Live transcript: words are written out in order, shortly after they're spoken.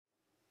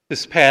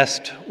This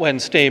past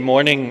Wednesday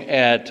morning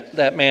at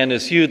That Man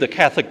Is You, the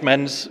Catholic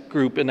men's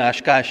group in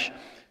Oshkosh,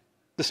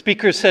 the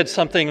speaker said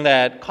something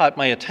that caught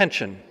my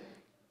attention.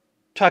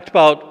 Talked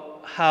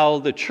about how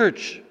the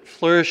church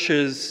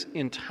flourishes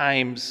in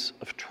times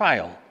of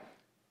trial.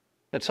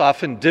 It's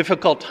often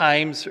difficult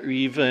times or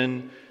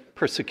even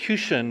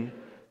persecution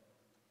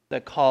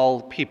that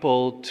call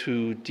people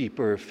to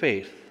deeper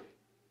faith.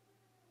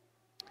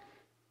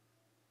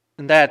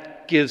 And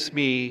that gives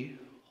me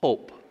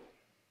hope.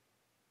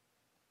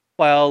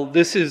 While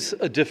this is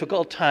a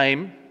difficult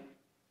time,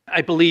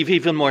 I believe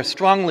even more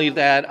strongly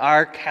that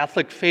our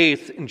Catholic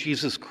faith in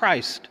Jesus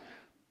Christ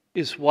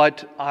is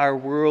what our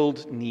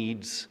world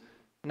needs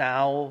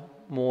now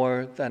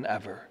more than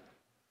ever.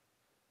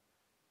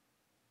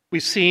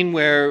 We've seen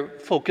where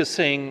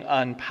focusing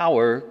on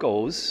power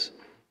goes,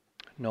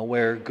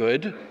 nowhere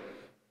good.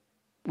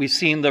 We've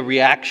seen the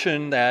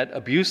reaction that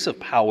abuse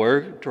of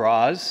power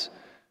draws,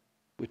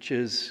 which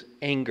is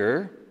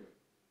anger.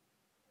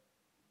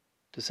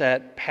 Does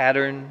that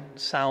pattern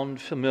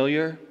sound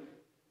familiar?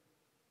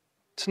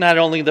 It's not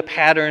only the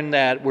pattern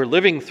that we're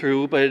living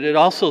through, but it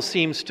also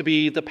seems to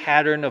be the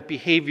pattern of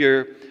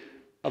behavior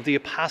of the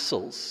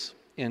apostles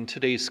in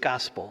today's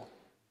gospel.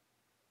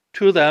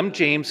 Two of them,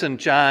 James and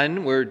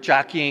John, were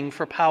jockeying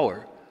for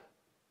power.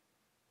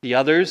 The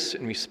others,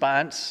 in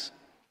response,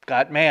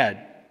 got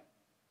mad.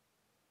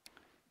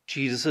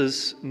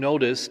 Jesus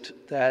noticed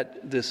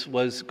that this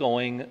was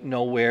going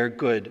nowhere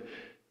good,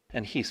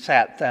 and he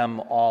sat them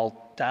all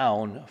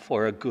down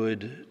for a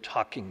good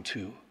talking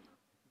to.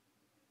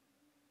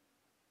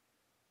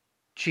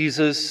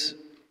 Jesus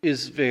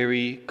is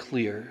very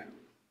clear.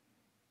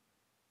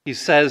 He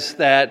says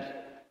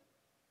that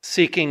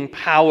seeking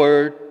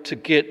power to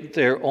get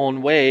their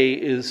own way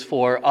is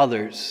for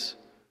others.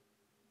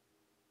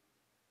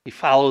 He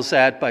follows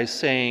that by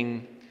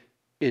saying,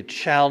 "It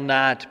shall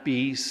not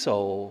be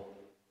so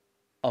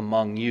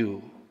among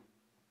you."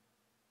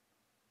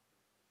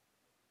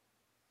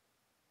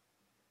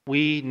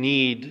 We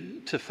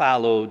need to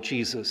follow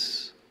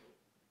Jesus.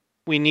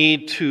 We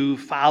need to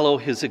follow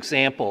his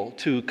example,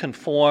 to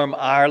conform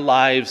our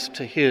lives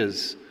to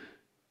his.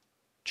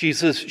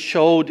 Jesus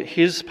showed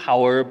his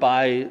power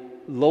by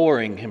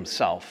lowering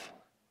himself,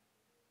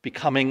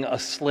 becoming a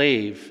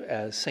slave,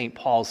 as St.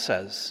 Paul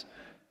says,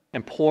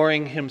 and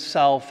pouring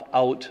himself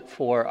out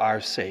for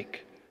our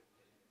sake.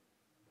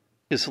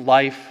 His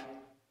life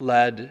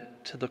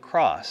led to the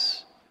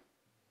cross,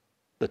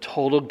 the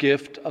total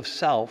gift of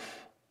self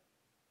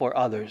for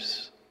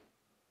others.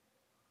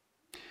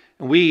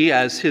 And we,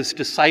 as his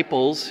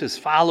disciples, his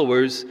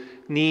followers,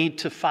 need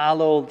to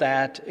follow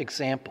that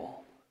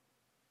example.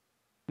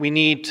 We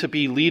need to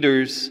be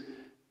leaders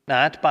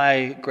not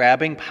by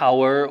grabbing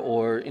power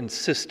or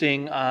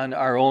insisting on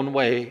our own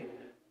way,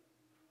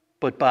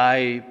 but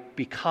by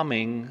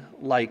becoming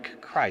like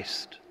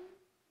Christ.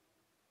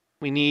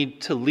 We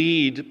need to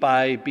lead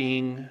by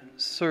being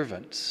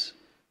servants,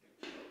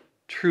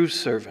 true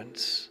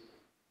servants,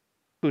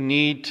 who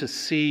need to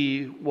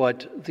see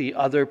what the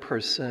other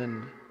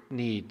person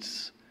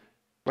needs,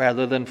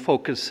 rather than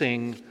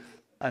focusing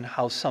on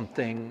how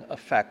something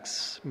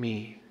affects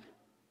me.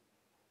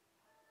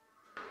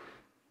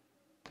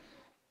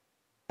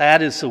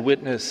 That is the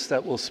witness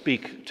that will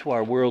speak to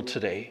our world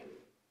today.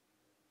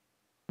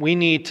 We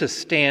need to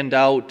stand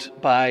out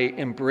by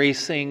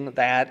embracing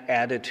that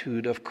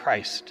attitude of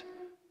Christ,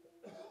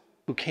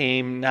 who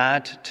came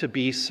not to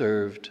be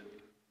served,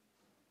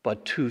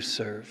 but to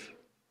serve,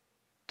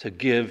 to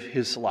give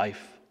his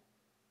life.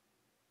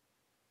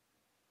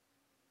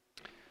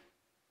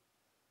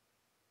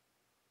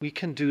 We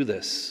can do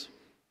this.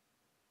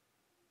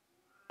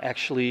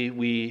 Actually,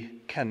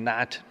 we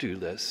cannot do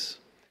this.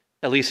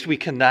 At least we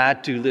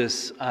cannot do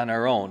this on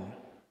our own.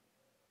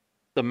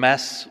 The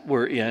mess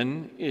we're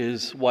in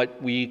is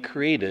what we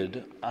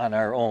created on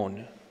our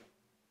own.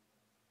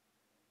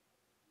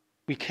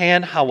 We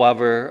can,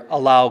 however,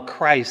 allow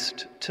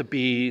Christ to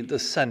be the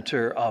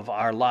center of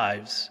our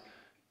lives,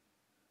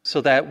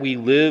 so that we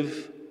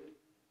live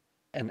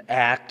and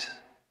act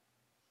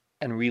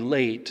and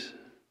relate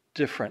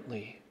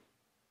differently.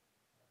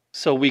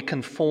 So we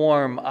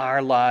conform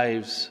our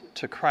lives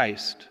to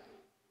Christ.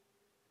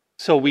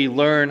 So we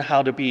learn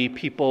how to be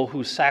people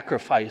who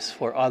sacrifice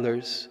for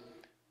others,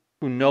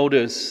 who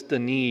notice the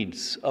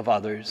needs of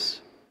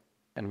others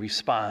and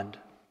respond.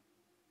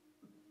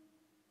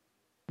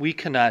 We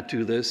cannot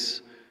do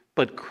this,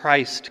 but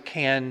Christ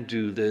can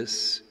do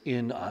this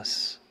in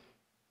us.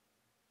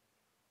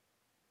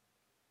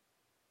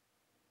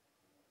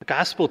 The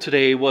gospel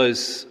today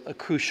was a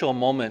crucial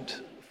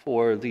moment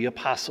for the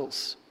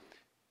apostles.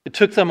 It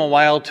took them a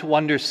while to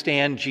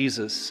understand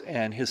Jesus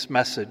and his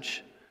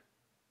message.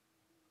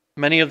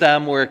 Many of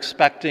them were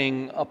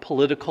expecting a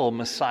political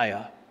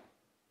Messiah,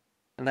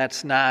 and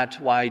that's not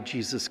why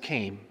Jesus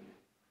came.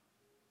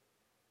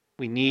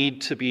 We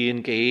need to be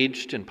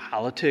engaged in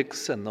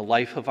politics and the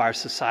life of our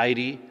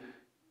society,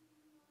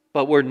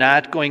 but we're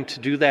not going to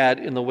do that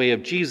in the way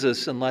of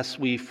Jesus unless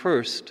we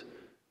first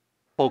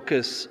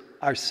focus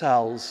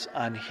ourselves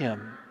on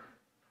him.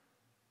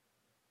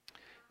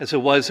 As it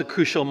was a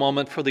crucial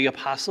moment for the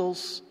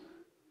apostles,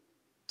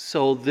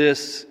 so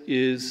this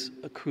is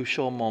a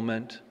crucial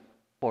moment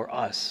for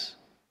us.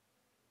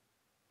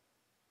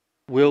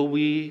 Will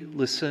we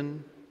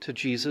listen to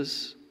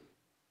Jesus?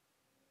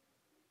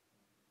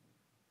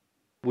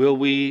 Will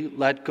we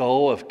let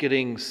go of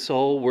getting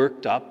so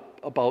worked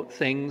up about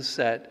things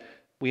that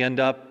we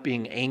end up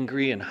being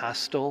angry and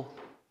hostile?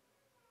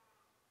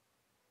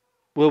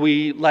 Will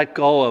we let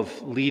go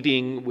of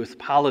leading with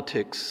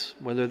politics,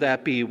 whether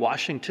that be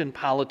Washington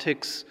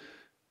politics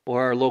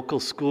or our local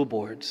school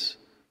boards?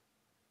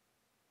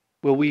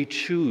 Will we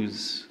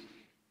choose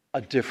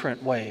a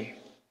different way?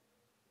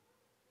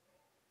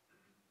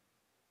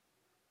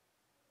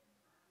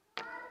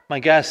 My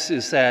guess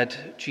is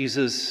that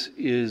Jesus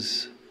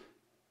is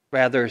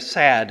rather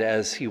sad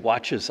as he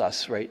watches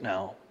us right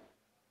now.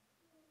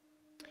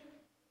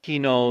 He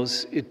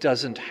knows it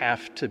doesn't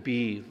have to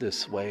be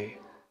this way.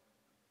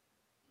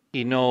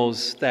 He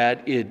knows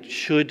that it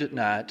should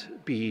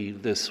not be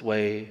this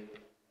way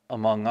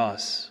among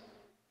us.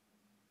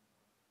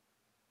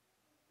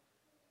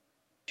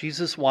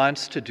 Jesus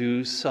wants to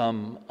do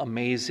some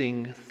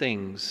amazing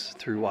things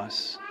through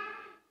us.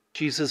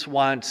 Jesus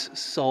wants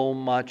so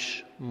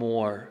much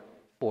more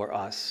for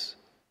us.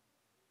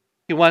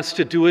 He wants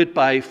to do it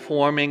by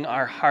forming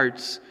our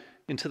hearts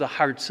into the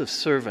hearts of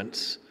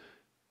servants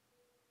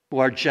who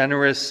are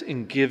generous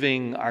in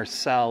giving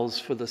ourselves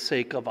for the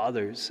sake of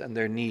others and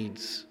their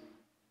needs.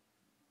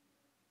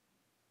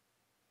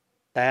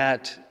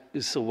 That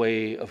is the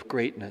way of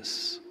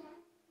greatness.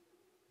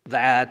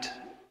 That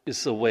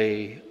is the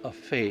way of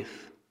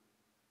faith.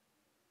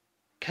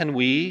 Can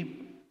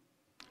we,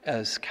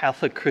 as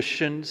Catholic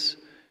Christians,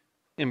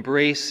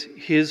 embrace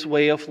his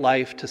way of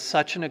life to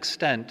such an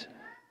extent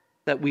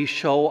that we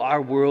show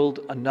our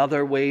world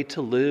another way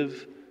to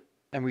live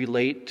and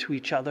relate to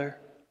each other?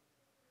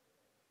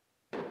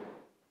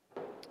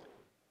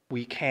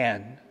 We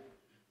can.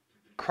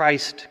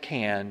 Christ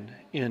can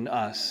in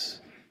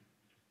us.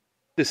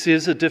 This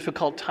is a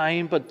difficult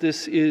time, but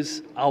this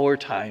is our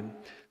time.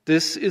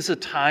 This is a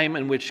time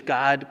in which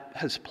God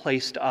has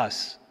placed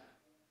us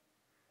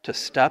to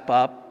step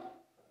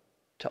up,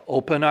 to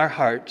open our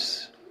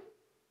hearts,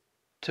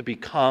 to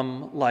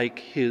become like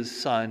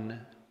his Son,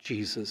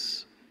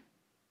 Jesus.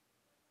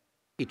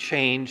 He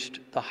changed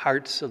the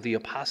hearts of the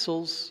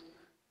apostles,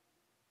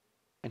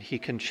 and he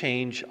can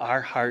change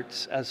our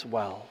hearts as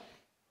well.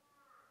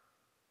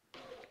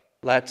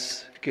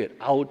 Let's get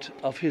out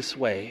of his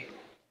way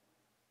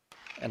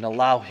and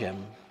allow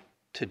him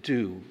to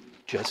do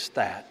just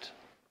that.